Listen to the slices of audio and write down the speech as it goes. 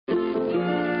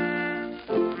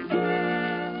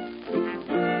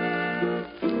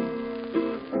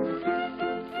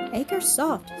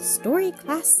AcreSoft Story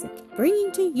Classic,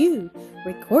 bringing to you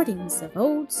recordings of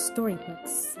old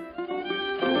storybooks.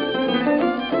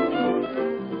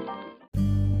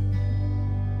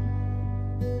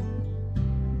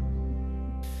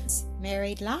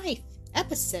 Married Life,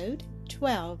 Episode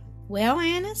 12. "Well,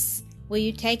 Annis, will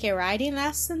you take a writing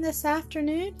lesson this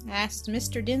afternoon?" asked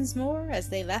Mr. Dinsmore as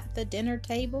they left the dinner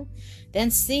table.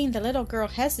 Then, seeing the little girl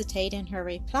hesitate in her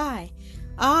reply,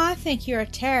 "I think you are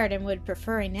tired and would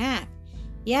prefer a nap."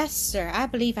 "Yes, sir, I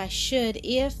believe I should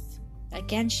if—"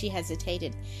 Again she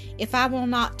hesitated. "If I will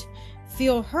not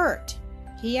feel hurt?"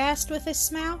 he asked with a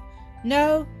smile.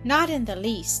 "No, not in the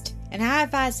least, and I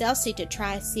advise Elsie to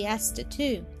try a siesta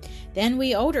too. Then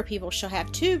we older people shall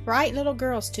have two bright little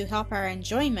girls to help our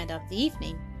enjoyment of the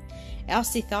evening."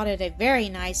 Elsie thought it a very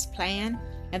nice plan,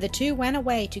 and the two went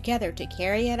away together to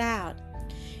carry it out.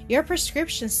 "Your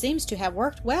prescription seems to have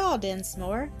worked well,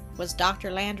 Dinsmore," was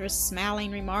Dr. Landreth's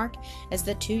smiling remark as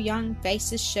the two young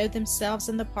faces showed themselves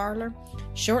in the parlor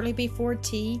shortly before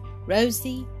tea,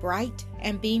 rosy, bright,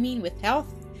 and beaming with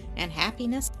health and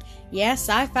happiness. "Yes,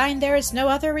 I find there is no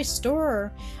other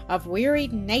restorer of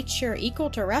wearied nature equal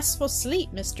to restful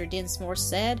sleep," Mr. Dinsmore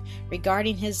said,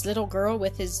 regarding his little girl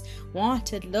with his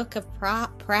wonted look of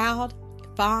proud,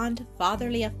 fond,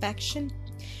 fatherly affection.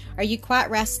 "Are you quite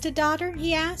rested, daughter?"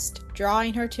 he asked,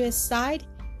 drawing her to his side.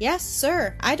 "Yes,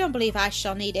 sir. I don't believe I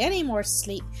shall need any more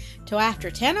sleep till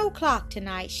after 10 o'clock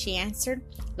tonight," she answered,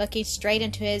 looking straight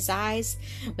into his eyes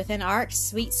with an arch,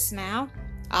 sweet smile.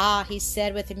 "Ah," he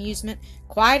said with amusement,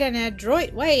 "quite an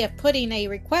adroit way of putting a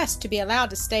request to be allowed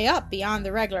to stay up beyond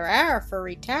the regular hour for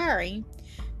retiring.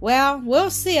 Well, we'll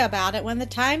see about it when the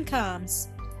time comes.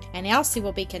 And Elsie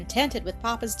will be contented with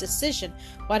Papa's decision,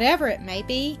 whatever it may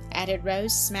be," added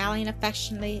Rose, smiling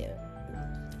affectionately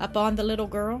upon the little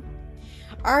girl.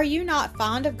 "Are you not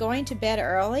fond of going to bed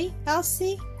early,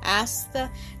 Elsie?" asked the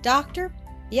doctor.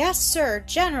 "Yes, sir,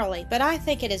 generally, but I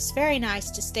think it is very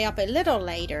nice to stay up a little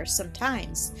later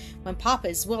sometimes, when Papa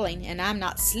is willing and I'm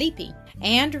not sleeping.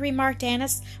 And," remarked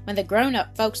Annis, "when the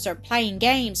grown-up folks are playing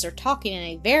games or talking in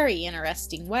a very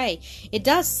interesting way, it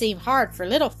does seem hard for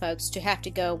little folks to have to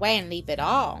go away and leave it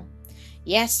all."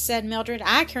 "Yes," said Mildred,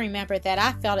 "I can remember that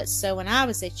I felt it so when I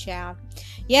was a child.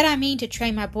 Yet I mean to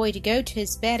train my boy to go to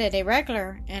his bed at a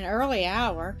regular and early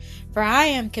hour, for I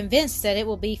am convinced that it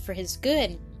will be for his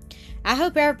good." "I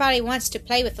hope everybody wants to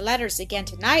play with the letters again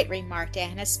tonight," remarked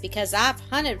Annis, "because I've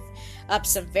hunted up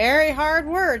some very hard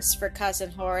words for Cousin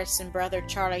Horace and Brother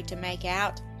Charlie to make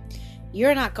out."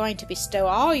 "You're not going to bestow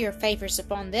all your favors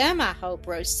upon them, I hope,"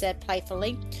 Rose said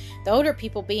playfully. The older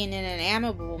people being in an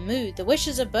amiable mood, the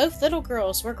wishes of both little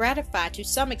girls were gratified to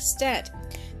some extent,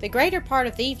 the greater part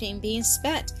of the evening being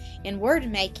spent in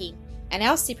word-making, and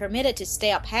Elsie permitted to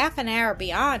stay up half an hour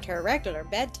beyond her regular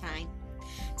bedtime.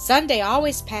 Sunday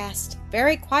always passed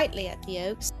very quietly at the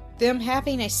Oaks, them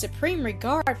having a supreme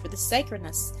regard for the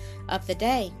sacredness of the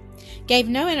day, gave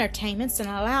no entertainments, and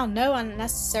allowed no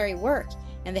unnecessary work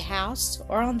in the house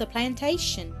or on the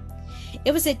plantation.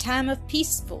 It was a time of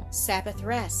peaceful Sabbath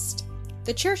rest.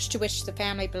 The church to which the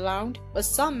family belonged was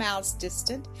some miles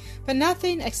distant, but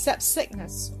nothing except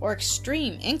sickness or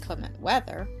extreme inclement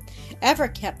weather ever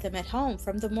kept them at home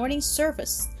from the morning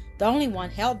service, the only one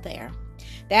held there.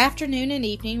 The afternoon and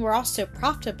evening were also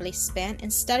profitably spent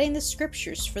in studying the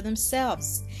Scriptures for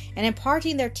themselves and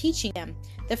imparting their teaching them.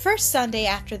 The first Sunday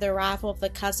after the arrival of the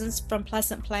cousins from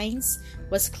Pleasant Plains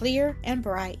was clear and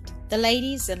bright. The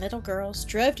ladies and little girls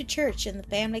drove to church in the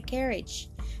family carriage,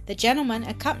 the gentlemen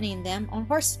accompanying them on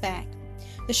horseback.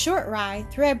 The short ride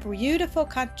through a beautiful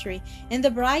country in the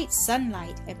bright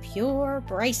sunlight and pure,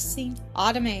 bracing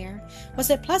autumn air was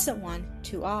a pleasant one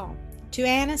to all. To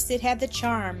Annis it had the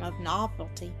charm of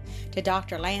novelty, to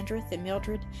Dr. Landreth and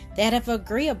Mildred that of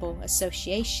agreeable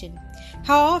association.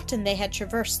 How often they had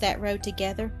traversed that road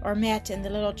together, or met in the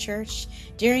little church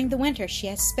during the winter she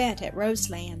had spent at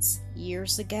Roselands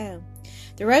years ago.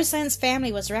 The Roselands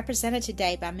family was represented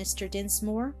today by Mr.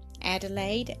 Dinsmore,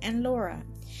 Adelaide, and Laura.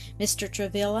 Mr.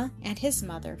 Travilla and his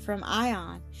mother from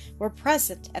Ion were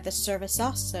present at the service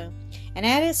also, and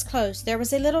at its close there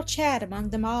was a little chat among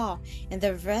them all in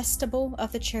the vestibule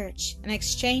of the church, an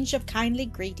exchange of kindly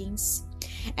greetings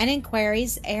and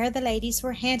inquiries ere the ladies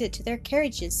were handed to their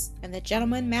carriages and the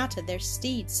gentlemen mounted their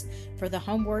steeds for the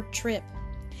homeward trip.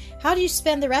 "How do you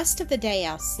spend the rest of the day,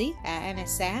 Elsie?"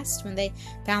 Annis asked, when they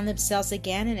found themselves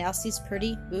again in Elsie's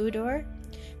pretty boudoir.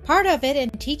 "Part of it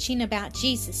in teaching about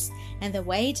Jesus and the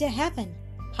way to heaven.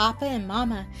 Papa and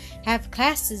Mamma have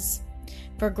classes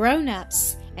for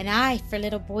grown-ups, and I for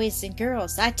little boys and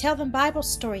girls. I tell them Bible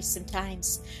stories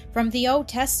sometimes from the Old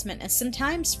Testament and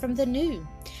sometimes from the New.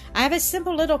 I have a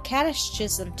simple little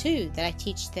catechism, too, that I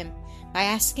teach them by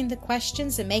asking the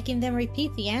questions and making them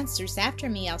repeat the answers after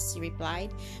me," Elsie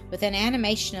replied, with an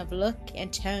animation of look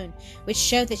and tone which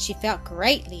showed that she felt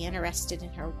greatly interested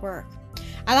in her work.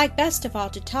 "I like best of all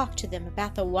to talk to them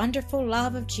about the wonderful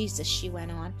love of Jesus," she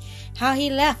went on, "how he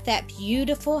left that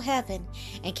beautiful heaven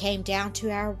and came down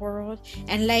to our world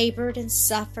and labored and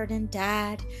suffered and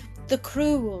died the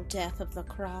cruel death of the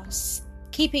cross,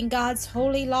 keeping God's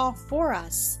holy law for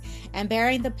us and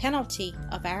bearing the penalty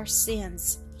of our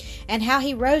sins, and how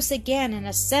he rose again and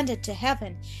ascended to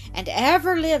heaven and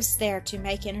ever lives there to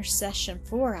make intercession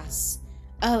for us.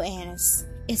 Oh, Annis,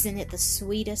 isn't it the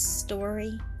sweetest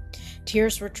story?"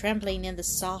 Tears were trembling in the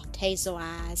soft hazel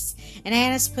eyes, and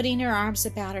Annis, putting her arms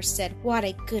about her, said, "What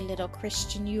a good little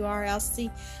Christian you are, Elsie.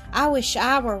 I wish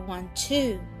I were one,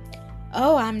 too."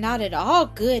 "Oh, I'm not at all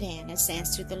good, Annis,"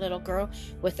 answered the little girl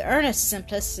with earnest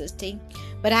simplicity,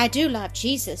 "but I do love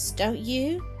Jesus, don't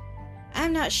you?"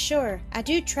 "I'm not sure. I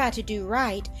do try to do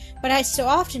right, but I so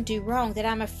often do wrong that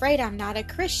I'm afraid I'm not a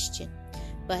Christian."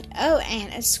 "But, oh,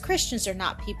 Annis, Christians are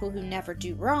not people who never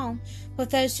do wrong,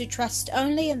 but those who trust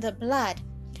only in the blood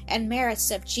and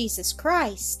merits of Jesus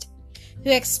Christ, who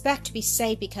expect to be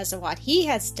saved because of what he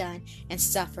has done and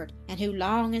suffered, and who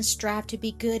long and strive to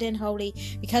be good and holy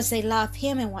because they love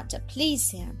him and want to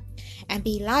please him and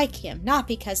be like him, not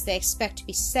because they expect to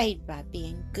be saved by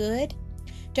being good.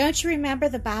 Don't you remember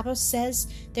the Bible says,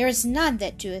 'There is none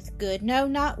that doeth good, no,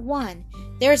 not one.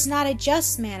 There is not a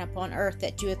just man upon earth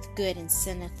that doeth good and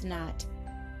sinneth not.'"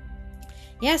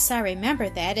 "Yes, I remember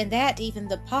that, and that even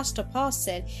the Apostle Paul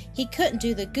said he couldn't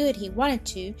do the good he wanted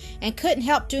to, and couldn't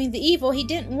help doing the evil he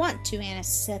didn't want to," Anna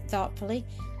said thoughtfully.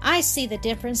 "I see the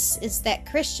difference is that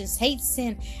Christians hate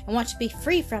sin and want to be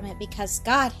free from it because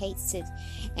God hates it,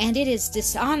 and it is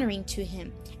dishonoring to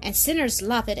him, and sinners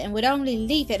love it and would only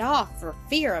leave it off for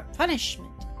fear of punishment."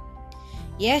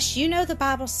 "Yes, you know the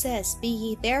Bible says, 'Be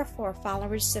ye therefore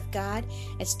followers of God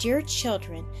as dear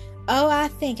children.' Oh, I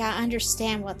think I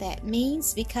understand what that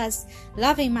means, because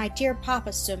loving my dear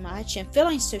Papa so much and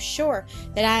feeling so sure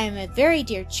that I am a very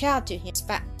dear child to him,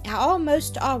 I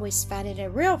almost always find it a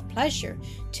real pleasure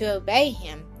to obey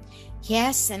him.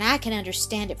 Yes, and I can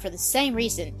understand it for the same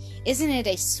reason. Isn't it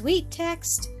a sweet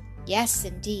text?" "Yes,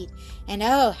 indeed. And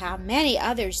oh, how many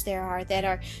others there are that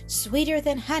are sweeter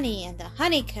than honey and the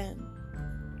honeycomb,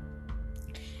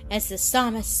 as the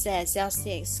psalmist says,"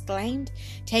 Elsie exclaimed,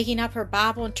 taking up her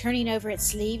Bible and turning over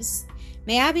its leaves.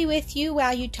 "May I be with you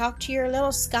while you talk to your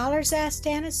little scholars?" asked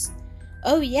Annis.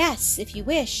 "Oh, yes, if you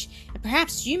wish, and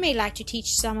perhaps you may like to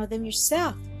teach some of them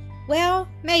yourself." "Well,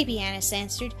 maybe," Annis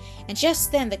answered, and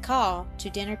just then the call to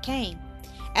dinner came.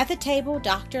 At the table,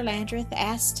 Dr. Landreth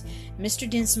asked Mr.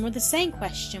 Dinsmore the same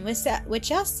question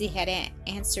which Elsie had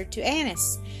answered to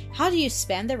Annis. "How do you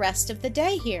spend the rest of the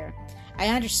day here? I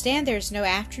understand there is no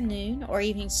afternoon or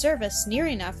evening service near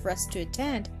enough for us to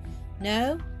attend."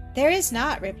 "No, there is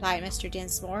not," replied Mr.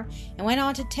 Dinsmore, and went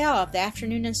on to tell of the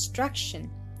afternoon instruction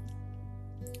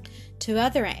to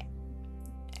other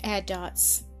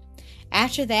adults.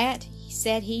 "After that,"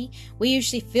 said he, "we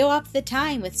usually fill up the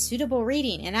time with suitable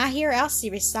reading, and I hear Elsie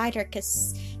recite her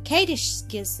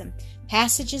catechism,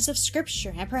 passages of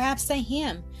Scripture, and perhaps a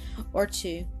hymn or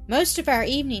two. Most of our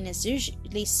evening is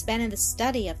usually spent in the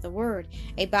study of the Word,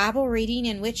 a Bible reading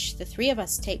in which the three of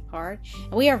us take part,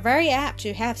 and we are very apt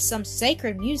to have some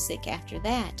sacred music after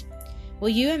that. Will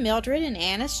you and Mildred and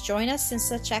Annis join us in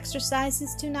such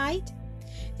exercises tonight?"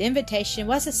 The invitation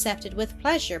was accepted with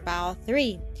pleasure by all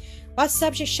three. "What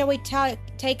subject shall we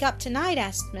take up tonight?"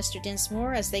 asked Mr.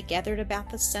 Dinsmore, as they gathered about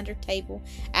the center table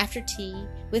after tea,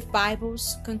 with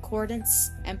Bibles,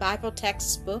 concordance, and Bible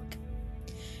textbook.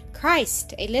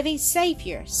 "Christ, a living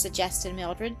Savior," suggested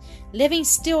Mildred, "living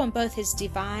still in both his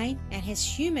divine and his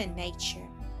human nature."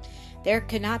 "There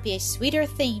could not be a sweeter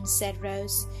theme," said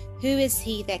Rose. "Who is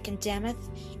he that condemneth?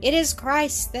 It is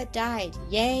Christ that died,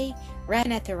 yea,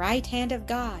 risen at the right hand of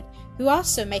God, who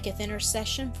also maketh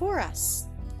intercession for us."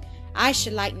 "I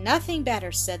should like nothing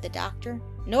better," said the doctor.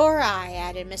 "Nor I,"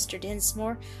 added Mr.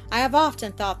 Dinsmore. "I have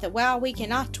often thought that while we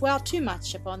cannot dwell too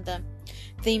much upon the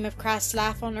theme of Christ's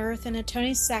life on earth and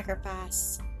atoning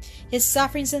sacrifice, his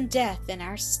sufferings and death in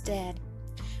our stead,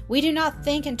 we do not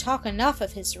think and talk enough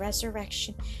of his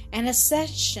resurrection and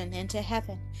ascension into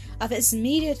heaven, of his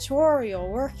mediatorial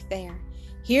work there.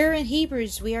 Here in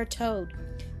Hebrews we are told,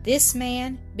 'This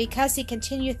man, because he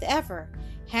continueth ever,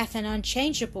 hath an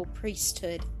unchangeable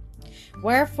priesthood.'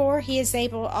 Wherefore he is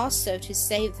able also to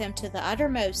save them to the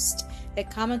uttermost that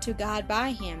come unto God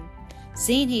by him,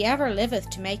 seeing he ever liveth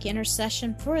to make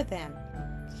intercession for them.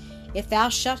 If thou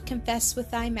shalt confess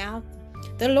with thy mouth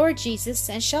the Lord Jesus,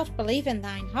 and shalt believe in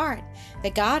thine heart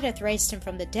that God hath raised him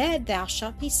from the dead, thou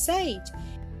shalt be saved.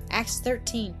 Acts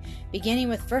 13, beginning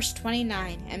with verse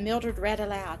 29, and Mildred read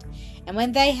aloud. And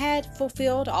when they had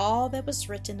fulfilled all that was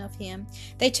written of him,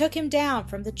 they took him down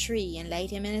from the tree, and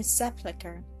laid him in his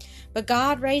sepulchre. But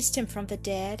God raised him from the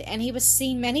dead, and he was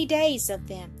seen many days of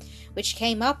them, which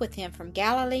came up with him from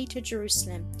Galilee to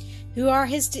Jerusalem, who are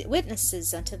his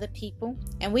witnesses unto the people.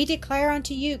 And we declare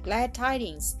unto you glad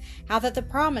tidings, how that the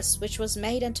promise which was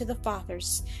made unto the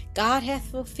fathers, God hath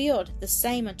fulfilled the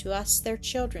same unto us their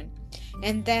children,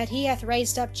 and that he hath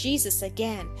raised up Jesus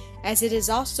again, as it is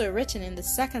also written in the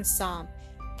 2nd Psalm,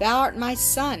 Thou art my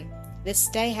Son, this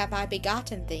day have I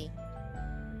begotten thee.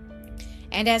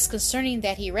 And as concerning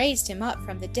that he raised him up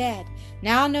from the dead,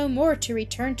 now no more to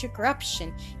return to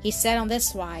corruption, he said on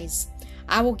this wise,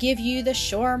 I will give you the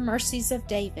sure mercies of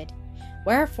David.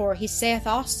 Wherefore he saith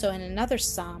also in another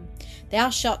psalm, Thou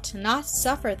shalt not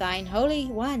suffer thine Holy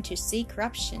One to see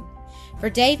corruption. For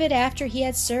David, after he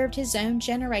had served his own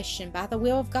generation by the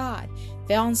will of God,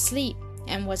 fell in sleep,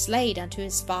 and was laid unto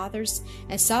his fathers,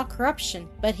 and saw corruption.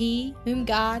 But he, whom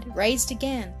God raised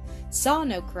again, saw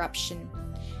no corruption.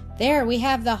 There we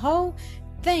have the whole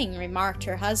thing, remarked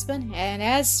her husband, and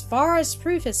as far as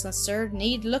proof is concerned,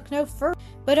 need look no further.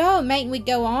 But oh, mayn't we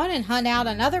go on and hunt out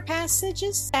another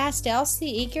passages? Asked Elsie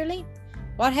eagerly.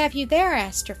 What have you there?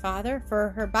 Asked her father, for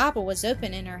her Bible was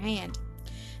open in her hand.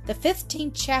 The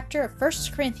 15th chapter of 1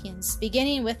 Corinthians,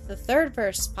 beginning with the 3rd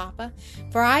verse, Papa.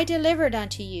 For I delivered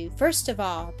unto you, first of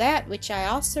all, that which I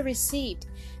also received,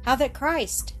 how that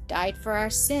Christ died for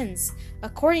our sins,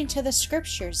 according to the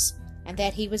Scriptures, and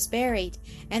that he was buried,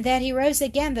 and that he rose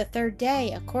again the 3rd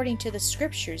day, according to the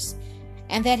Scriptures,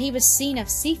 and that he was seen of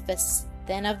Cephas,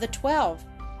 then of the 12.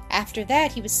 After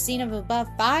that he was seen of above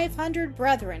 500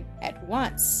 brethren at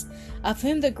once, of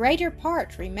whom the greater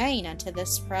part remain unto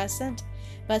this present,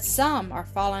 but some are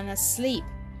fallen asleep.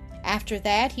 After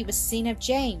that he was seen of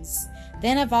James,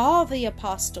 then of all the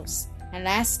apostles, and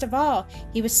last of all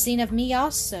he was seen of me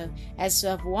also, as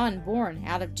of one born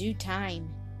out of due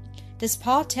time. Does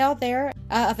Paul tell there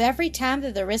of every time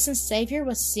that the risen Savior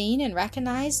was seen and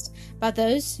recognized by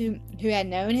those who had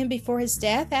known him before his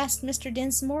death? Asked Mr.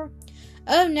 Dinsmore.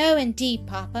 Oh, no, indeed,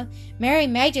 Papa. Mary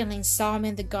Magdalene saw him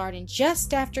in the garden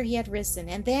just after he had risen,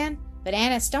 and then— But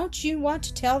Annis, don't you want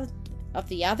to tell of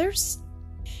the others?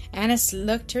 Annis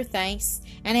looked her thanks,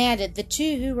 and added, The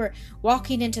 2 who were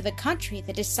walking into the country,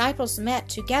 the disciples met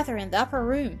together in the upper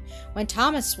room, when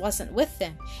Thomas wasn't with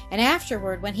them, and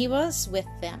afterward when he was with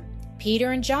them,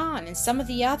 Peter and John, and some of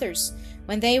the others,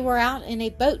 when they were out in a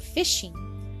boat fishing.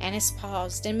 Annis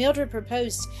paused, and Mildred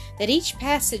proposed that each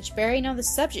passage bearing on the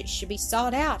subject should be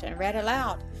sought out and read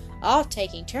aloud, all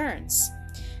taking turns.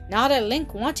 Not a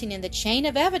link wanting in the chain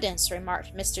of evidence,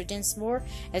 remarked Mr. Dinsmore,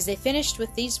 as they finished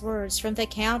with these words from the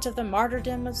account of the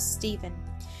martyrdom of Stephen.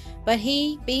 But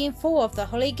he, being full of the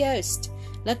Holy Ghost,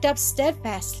 looked up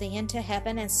steadfastly into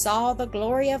heaven, and saw the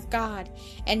glory of God,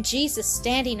 and Jesus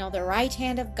standing on the right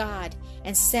hand of God,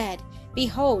 and said,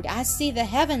 Behold, I see the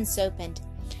heavens opened,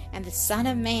 and the Son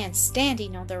of Man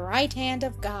standing on the right hand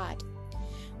of God.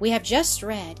 We have just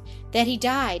read that he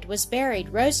died, was buried,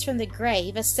 rose from the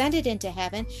grave, ascended into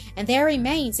heaven, and there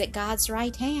remains at God's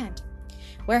right hand,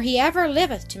 where he ever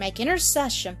liveth to make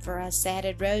intercession for us,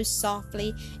 added Rose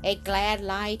softly, a glad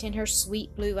light in her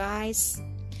sweet blue eyes.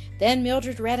 Then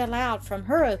Mildred read aloud from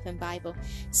her open Bible,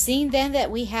 Seeing then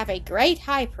that we have a great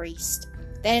high priest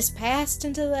that is passed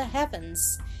into the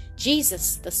heavens,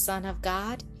 Jesus, the Son of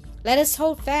God, let us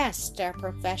hold fast our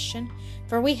profession,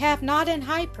 for we have not an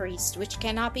high priest which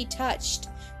cannot be touched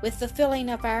with the feeling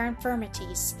of our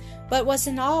infirmities, but was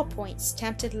in all points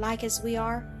tempted like as we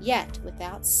are, yet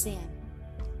without sin.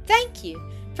 Thank you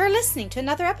for listening to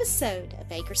another episode of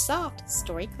AcreSoft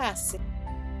Story Classic.